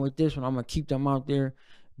not fucking with this one. I'm going to keep them out there.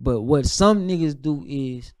 But what some niggas do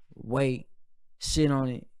is wait, sit on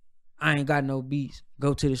it. I ain't got no beats.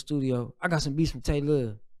 Go to the studio. I got some beats from Tay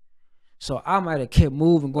Love. So I might have kept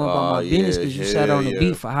moving, going about my business because you sat on the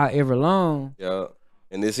beat for however long. Yeah.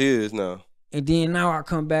 And this is now. And then now I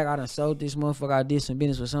come back, I done sold this motherfucker, I did some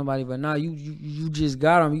business with somebody, but now you just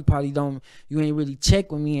got him. You probably you ain't really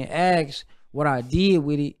check with me and ask what I did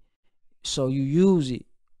with it, so you use it.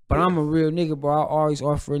 But I'm a real nigga, bro. I always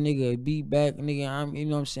offer a nigga a beat back, nigga. You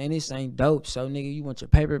know what I'm saying? This ain't dope, so nigga, you want your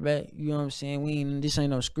paper back? You know what I'm saying? This ain't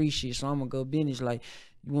no street shit, so I'm gonna go business. Like,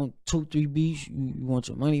 you want 2-3 beats, you want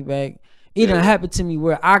your money back. It done happened to me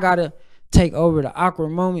where I gotta take over the awkward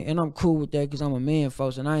moment, and I'm cool with that because I'm a man,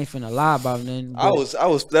 folks, and I ain't finna lie about nothing.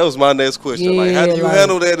 That was my next question. Like, how do you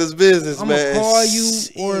handle that as business, man? I'ma call you,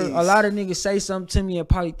 or a lot of niggas say something to me and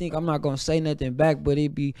probably think I'm not gonna say nothing back, but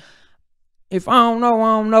it be, if I don't know,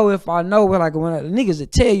 I don't know. If I know, like when niggas will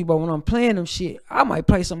tell you, but when I'm playing them shit, I might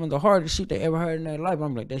play some of the hardest shit they ever heard in their life.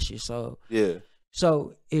 I'm like, that shit so. Yeah.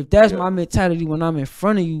 So if that's my mentality when I'm in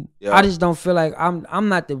front of you, I just don't feel like I'm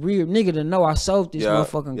not the real nigga to know I sold this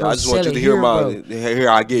motherfucking. Yeah, I just want you to hear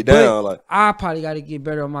I get down. Like, I probably got to get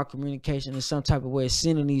better on my communication in some type of way,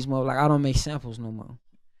 sending these more. Like, I don't make samples no more.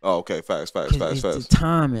 Oh, okay, facts. It's the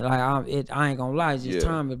timing. Like, I ain't gonna lie, it's just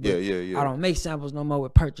timing. But I don't make samples no more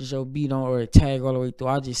with purchase your beat on or a tag all the way through.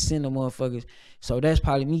 I just send them motherfuckers. So that's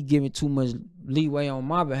probably me giving too much leeway on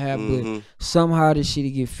my behalf. But somehow this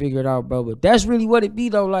shit get figured out, bro. But that's really what it be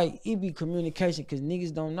though. Like, it be communication, because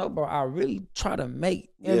niggas don't know, bro. I really try to make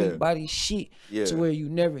everybody's shit to where you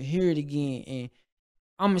never hear it again. And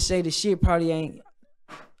I'm gonna say the shit probably ain't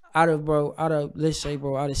let's say,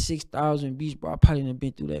 bro, out of 6,000 beats, bro, I probably done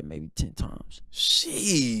been through that maybe 10 times.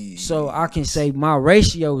 Jeez. So I can say my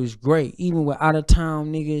ratio is great, even with out of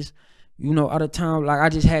town niggas. You know, out of town, like I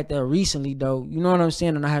just had that recently though. You know what I'm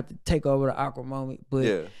saying? And I had to take over the awkward moment, but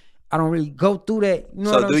I don't really go through that. You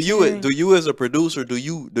know what I'm saying? Do you as a producer, do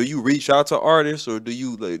you reach out to artists, or do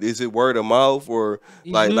you, like, is it word of mouth, or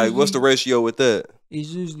like what's the ratio with that? It's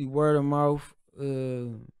usually word of mouth.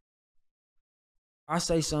 I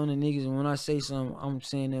say something to niggas, and when I say something, I'm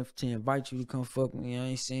saying that to invite you to come fuck with me. I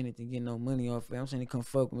ain't saying it to get no money off it. I'm saying to come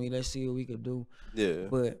fuck with me. Let's see what we could do. Yeah.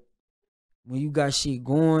 But when you got shit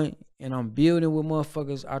going and I'm building with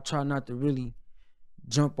motherfuckers, I try not to really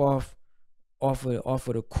jump off of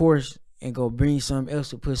the course and go bring something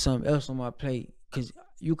else to put something else on my plate. Cause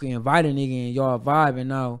you can invite a nigga and y'all vibe, and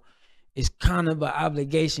now it's kind of an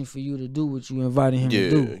obligation for you to do what you invited him to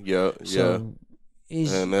do. Yeah.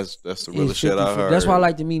 And that's the realest shit 50, I heard. That's why I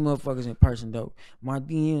like to meet motherfuckers in person though. My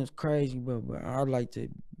DM's crazy, but I like to.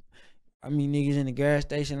 I mean, niggas in the gas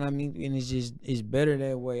station. I mean, and it's better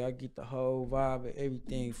that way. I get the whole vibe of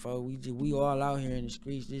everything, folks. We all out here in the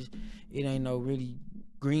streets. It ain't no really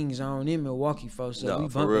green zone in Milwaukee, folks. So we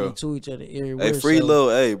bumping into each other everywhere. Hey, free so,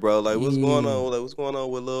 Lil A, bro. Like, what's going on? Like, what's going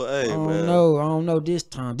on with Lil A, man? I don't know this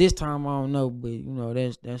time. This time I don't know, but you know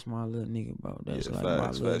that's my little nigga, bro. That's like facts,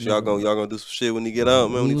 my little facts. nigga. Y'all gonna do some shit when he get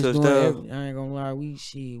out, man. When he touch down. I ain't gonna lie,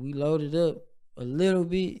 we loaded up a little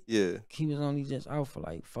bit. Yeah. He was only just out for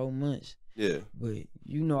like 4 months. Yeah. But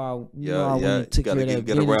you know I went yeah. and took care of that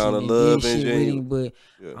get around the and love did shit with engine. him, but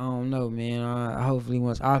I don't know, man. Hopefully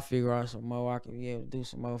once I figure out some more, I can be able to do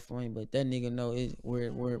some more for him. But that nigga know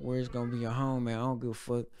where it's gonna be a home, man. I don't give a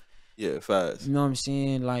fuck. Yeah, fast. You know what I'm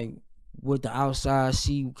saying? Like what the outside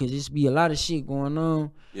see, because it's be a lot of shit going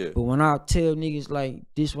on. Yeah. But when I tell niggas like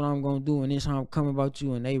this what I'm gonna do and this how I'm coming about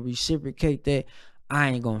you, and they reciprocate that, I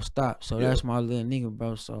ain't gonna stop. So that's my little nigga,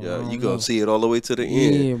 bro. So you gonna see it all the way to the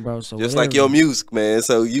end. Yeah, bro. So just like your music, man.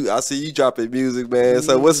 So I see you dropping music, man. Yeah.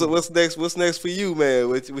 So what's next? What's next for you, man?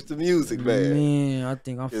 With the music, man? Man, I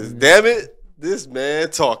think I'm. Damn it, this man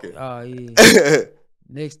talking. Oh yeah.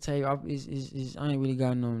 Next tape, I ain't really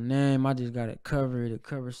got no name. I just got it covered. It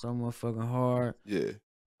covers so motherfucking hard. Yeah.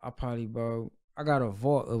 I got a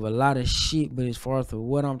vault of a lot of shit, but as far as for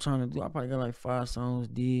what I'm trying to do, I probably got like 5 songs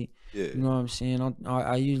did. Yeah. You know what I'm saying?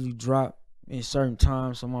 I usually drop in certain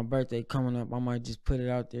times. So my birthday coming up, I might just put it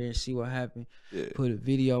out there and see what happens. Yeah. Put a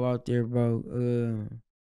video out there, bro.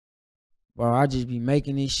 Bro, I just be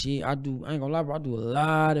making this shit. I ain't gonna lie, bro. I do a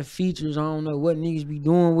lot of features. I don't know what niggas be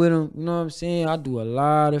doing with them. You know what I'm saying? I do a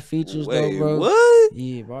lot of features, though, bro. What?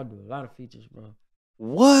 Yeah, bro. I do a lot of features, bro.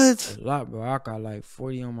 What? A lot, bro. I got like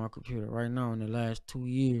 40 on my computer right now in the last 2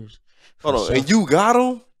 years. Hold on, and you got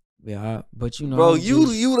them? Yeah, but you know, bro, you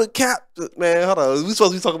the captain, man. Hold on, we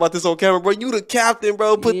supposed to be talking about this on camera, bro. You the captain,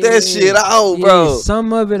 bro. Put that shit out, bro.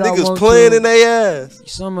 Some of it niggas I want playing to, in their ass.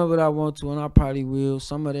 Some of it I want to, and I probably will.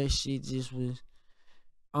 Some of that shit just was,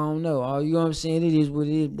 I don't know. You know what I'm saying? It is what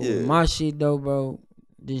it is. But with my shit though, bro,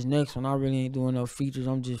 this next one I really ain't doing no features.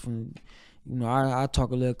 I'm just from, you know, I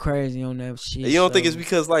talk a little crazy on that shit. And you don't think it's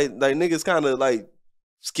because like niggas kind of like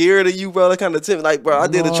scared of you, bro? That kind of timid. Like, bro, I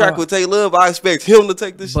did a track with Tay Love. I expect him to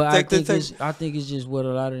take this. But I think it's just what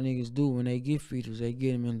a lot of niggas do when they get features. They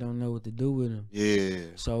get them and don't know what to do with them. Yeah.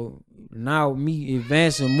 So now me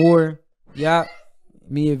advancing more in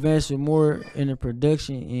the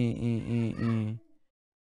production and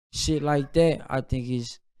shit like that, I think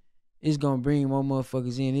it's gonna bring more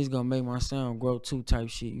motherfuckers in. It's gonna make my sound grow too, type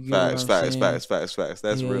shit. You get facts.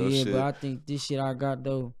 That's real shit. shit. But I think this shit I got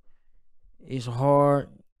though, it's hard.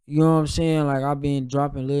 You know what I'm saying? Like I've been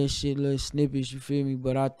dropping little snippets. You feel me?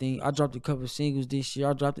 But I think I dropped a couple singles this year.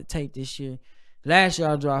 I dropped a tape this year. Last year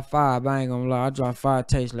I dropped 5. I ain't gonna lie. I dropped 5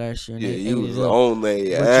 tapes last year. Yeah, you was on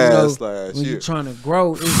their ass last when year. You trying to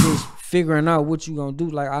grow, it's just figuring out what you gonna do.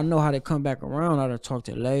 Like I know how to come back around. I done talk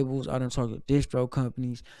to labels. I done talk to distro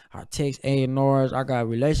companies. I text A&Rs. I got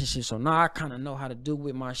relationships. So now I kind of know how to do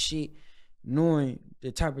with my shit. Knowing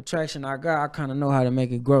the type of traction I got, I kind of know how to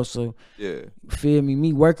make it grow. So yeah, feel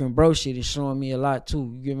me working bro shit is showing me a lot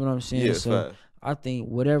too. You get what I'm saying? Yeah, so fact. I think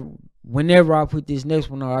whenever I put this next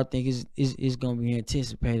one out, I think it's gonna be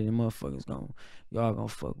anticipated and motherfuckers y'all gonna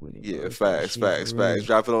fuck with it. Yeah, bro. facts.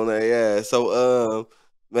 Drop it on their ass. So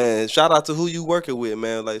man, shout out to who you working with,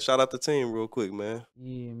 man. Like shout out the team real quick, man.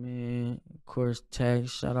 Yeah, man. Of course,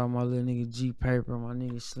 Tax. Shout out my little nigga G Paper, my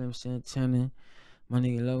nigga Slim Santana. My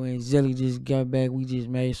nigga Low and Zelly just got back. We just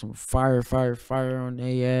made some fire on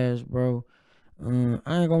their ass, bro. I ain't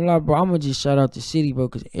gonna lie, bro. I'ma just shout out the city, bro,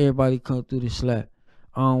 because everybody come through the slap.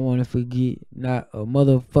 I don't want to forget not a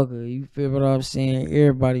motherfucker. You feel what I'm saying?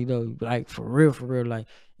 Everybody, though, like, for real, like,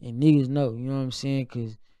 and niggas know, you know what I'm saying?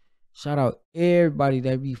 Because shout out everybody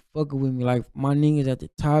that be fucking with me. Like, my niggas at the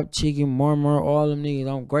top, Chicken, Marmar, all them niggas.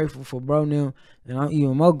 I'm grateful for bro them. And I'm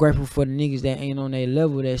even more grateful for the niggas that ain't on their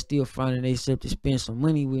level that still finding themselves to spend some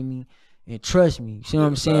money with me and trust me. You see what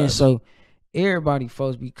I'm saying? So, everybody,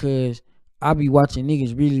 folks, because I be watching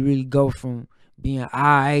niggas really, really go from being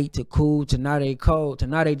alright to cool to now they cold to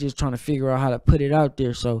now they just trying to figure out how to put it out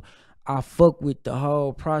there. So, I fuck with the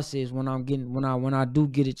whole process when I do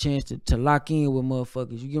get a chance to lock in with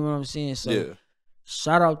motherfuckers. You get what I'm saying? So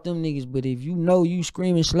shout out them niggas. But if you know you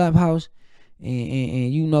screaming slap house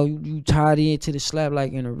and you know you tied into the slap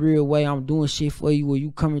like in a real way, I'm doing shit for you or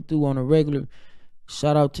you coming through on a regular,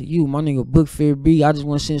 shout out to you. My nigga Book Fair B. I just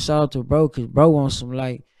want to send shout out to bro because bro wants some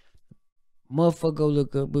like Motherfucker, go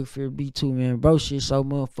look up Book Fear B2, man. Bro, shit so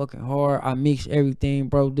motherfucking hard. I mix everything,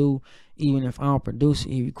 bro, do. Even if I don't produce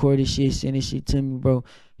it, he record this shit, send this shit to me, bro.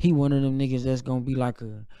 He one of them niggas that's gonna be like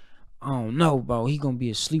a, I don't know, bro. He gonna be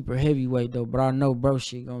a sleeper heavyweight, though. But I know, bro,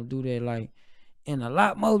 shit gonna do that, like, and a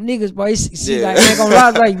lot more niggas, bro. See, like, I ain't gonna lie,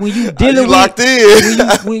 like, when you dealing with, locked in.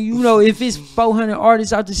 when you know, if it's 400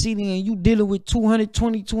 artists out the city and you dealing with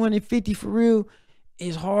 220, 250 for real,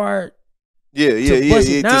 it's hard.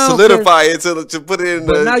 To solidify it, to put it in.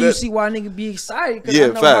 But now you see why nigga be excited, because I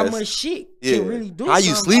know how much shit can really do. How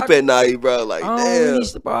you sleep at night, bro? Like, I damn. Really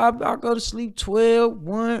sleep, I go to sleep 12,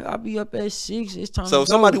 1. I be up at 6. It's time. So if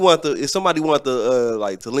somebody want to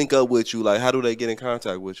like to link up with you, like, how do they get in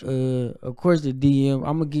contact with you? Of course the DM.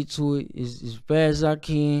 I'm gonna get to it as fast as I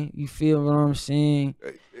can. You feel what I'm saying?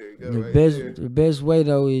 The best way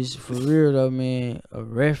though is, for real though, man, a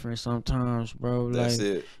reference sometimes, bro. Like, That's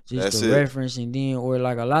it. Just a reference, and then, or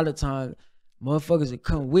like a lot of times motherfuckers that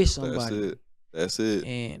come with somebody. That's it.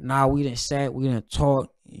 And now we done sat, we done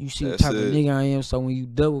talked. You see the type of nigga I am, so when you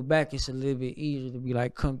double back, it's a little bit easier to be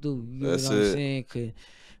like, come through. You know what I'm saying?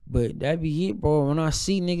 But that be it, bro. When I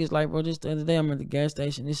see niggas like, bro, just the other day I'm at the gas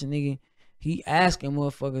station, this a nigga, he asking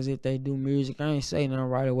motherfuckers if they do music. I ain't say nothing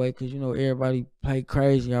right away, because, you know, everybody play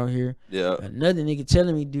crazy out here. Yeah. Another nigga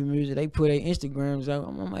telling me to do music, they put their Instagrams out.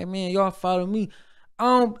 I'm like, man, y'all follow me.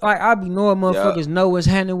 I be knowing motherfuckers know what's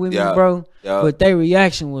happening with me, bro. But their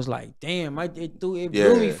reaction was like, damn, it blew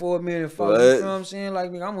me for a minute. You know what I'm saying? Like,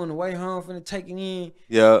 nigga, I'm on the way home finna take it in.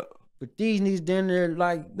 Yeah. But these niggas down there,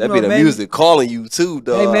 like, that be the music calling you too,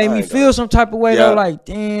 dog. They made me feel some type of way though, like,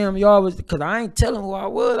 damn, y'all was, cause I ain't telling who I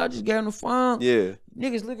was. I just got on the phone. Yeah.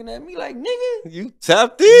 Niggas looking at me like, nigga, you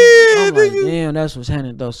tapped in. I'm like, damn, that's what's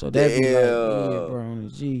happening though. So that be like, yeah, bro, on the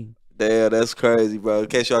G. Damn, that's crazy, bro. In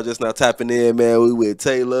case y'all just not tapping in, man, we with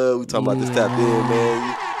Tay Love. We talking about this tapped in,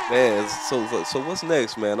 man. Man, so what's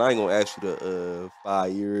next, man? I ain't gonna ask you the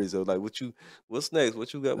 5 years or like what's next?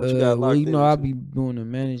 What you got? What you got locked well, you in? know, I be doing the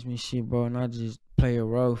management shit, bro, and I just play a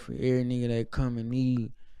role for every nigga that come and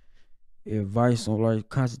need advice on, like,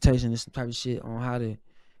 consultation and some type of shit on how to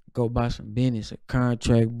go buy some business, a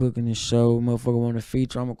contract, booking a show, motherfucker want a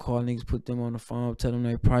feature, I'm gonna call niggas, put them on the phone, tell them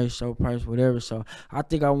their price, show price, whatever. So I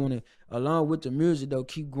think I wanna, along with the music though,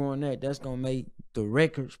 keep growing that. That's gonna make the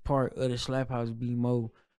records part of the Slap House be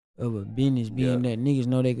more of a business, being that niggas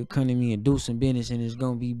know they could come to me and do some business, and it's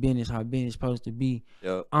gonna be business how business supposed to be.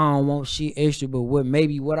 I don't want shit extra, but what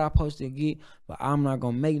I supposed to get, but I'm not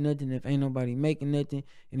gonna make nothing if ain't nobody making nothing.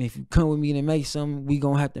 And if you come with me to make something, we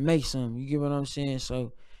gonna have to make something. You get what I'm saying?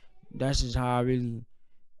 So that's just how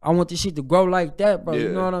I want this shit to grow like that, bro. You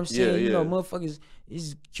know what I'm saying? You know, motherfuckers,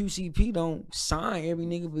 it's QCP don't sign every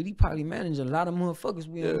nigga, but he probably manage a lot of motherfuckers.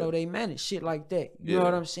 We don't know they manage shit like that. You know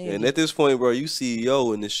what I'm saying? And at this point, bro, you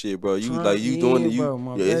CEO in this shit, bro. You doing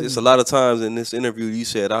it. It's a lot of times in this interview you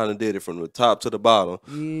said I done did it from the top to the bottom.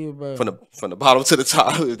 Yeah, bro. From the bottom to the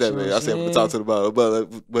top. If that man, I said from the top to the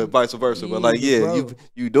bottom, but vice versa. But like,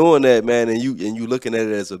 you doing that, man, and you looking at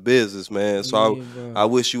it as a business, man. So I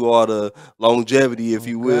wish you all the longevity, if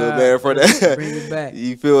you will, man, for that. Bring it back.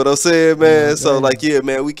 You feel what I'm saying, man? So like, yeah,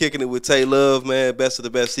 man, we kicking it with Tay Love, man. Best of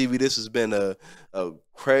the best TV. This has been a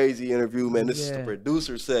crazy interview, man. This is the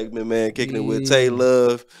producer segment, man. Kicking it with Tay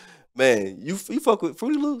Love, man. You fuck with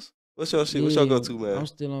Fruity Loops? What's your shit? What's y'all go to, man? I'm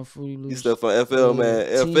still on Fruity Loops. You still on FL, man?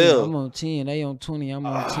 10, FL. I'm on 10. They on 20. I'm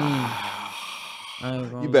on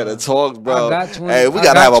 10. You better talk, bro. I got 20. Hey, we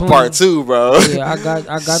gotta have a part 2, bro. Yeah, I got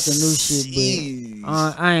the new shit, but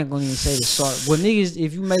I ain't gonna even say the sort. Well, niggas,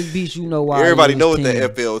 if you make beats, you know why. Everybody know what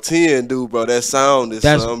that FL10 do, bro. That sound is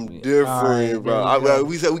something different, bro.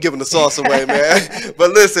 We giving the sauce away, man.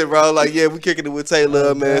 But listen, bro, like, yeah, we kicking it with Tay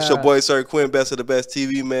Love, man. It's your boy Sir Quinn, best of the best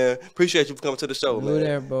TV, man. Appreciate you for coming to the show, man.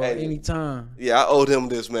 There, bro. Hey, anytime. Yeah, I owed him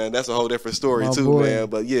this, man. That's a whole different story too, man.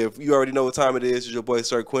 But yeah, if you already know what time it is. It's your boy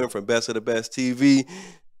Sir Quinn from Best of the Best TV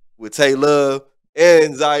with Tay Love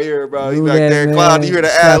and Zaire, bro. You back there, Cloud. You hear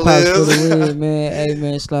the ad-libs. Man. Hey,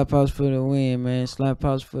 man, Slap House for the win, man. Slap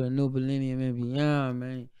House for the new millennium and beyond,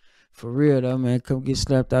 man. For real, though, man. Come get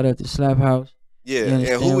slapped out at the Slap House. Yeah,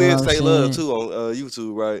 and who is Tay Love, too, on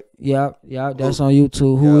YouTube, right? Yep, that's on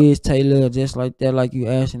YouTube. Who is Tay Love? Just like that, like you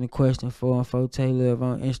asking the question for Tay Love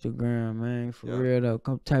on Instagram, man. For real, though.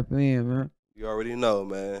 Come type in, man. You already know,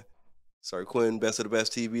 man. Sir Quinn,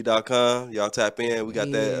 bestofthebesttv.com. Y'all tap in. We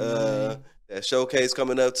got that showcase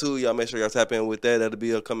coming up too. Y'all make sure y'all tap in with that. That'll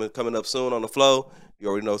be coming up soon on the flow. You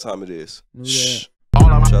already know what time it is. Shh.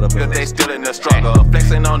 Shut up. They still in the struggle.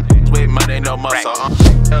 Flexing on with money, no muscle.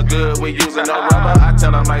 Good, we using no rubber. I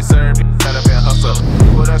tell them like, sir, better been hustle.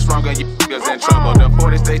 People that's stronger, you niggas in trouble. The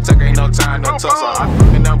 40s they took ain't no time, no tussle.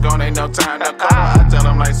 I'm gone, ain't no time to call. I tell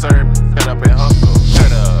them like, sir, shut up and hustle.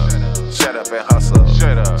 Shut up and hustle.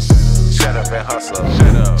 Shut up and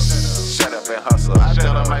hustle.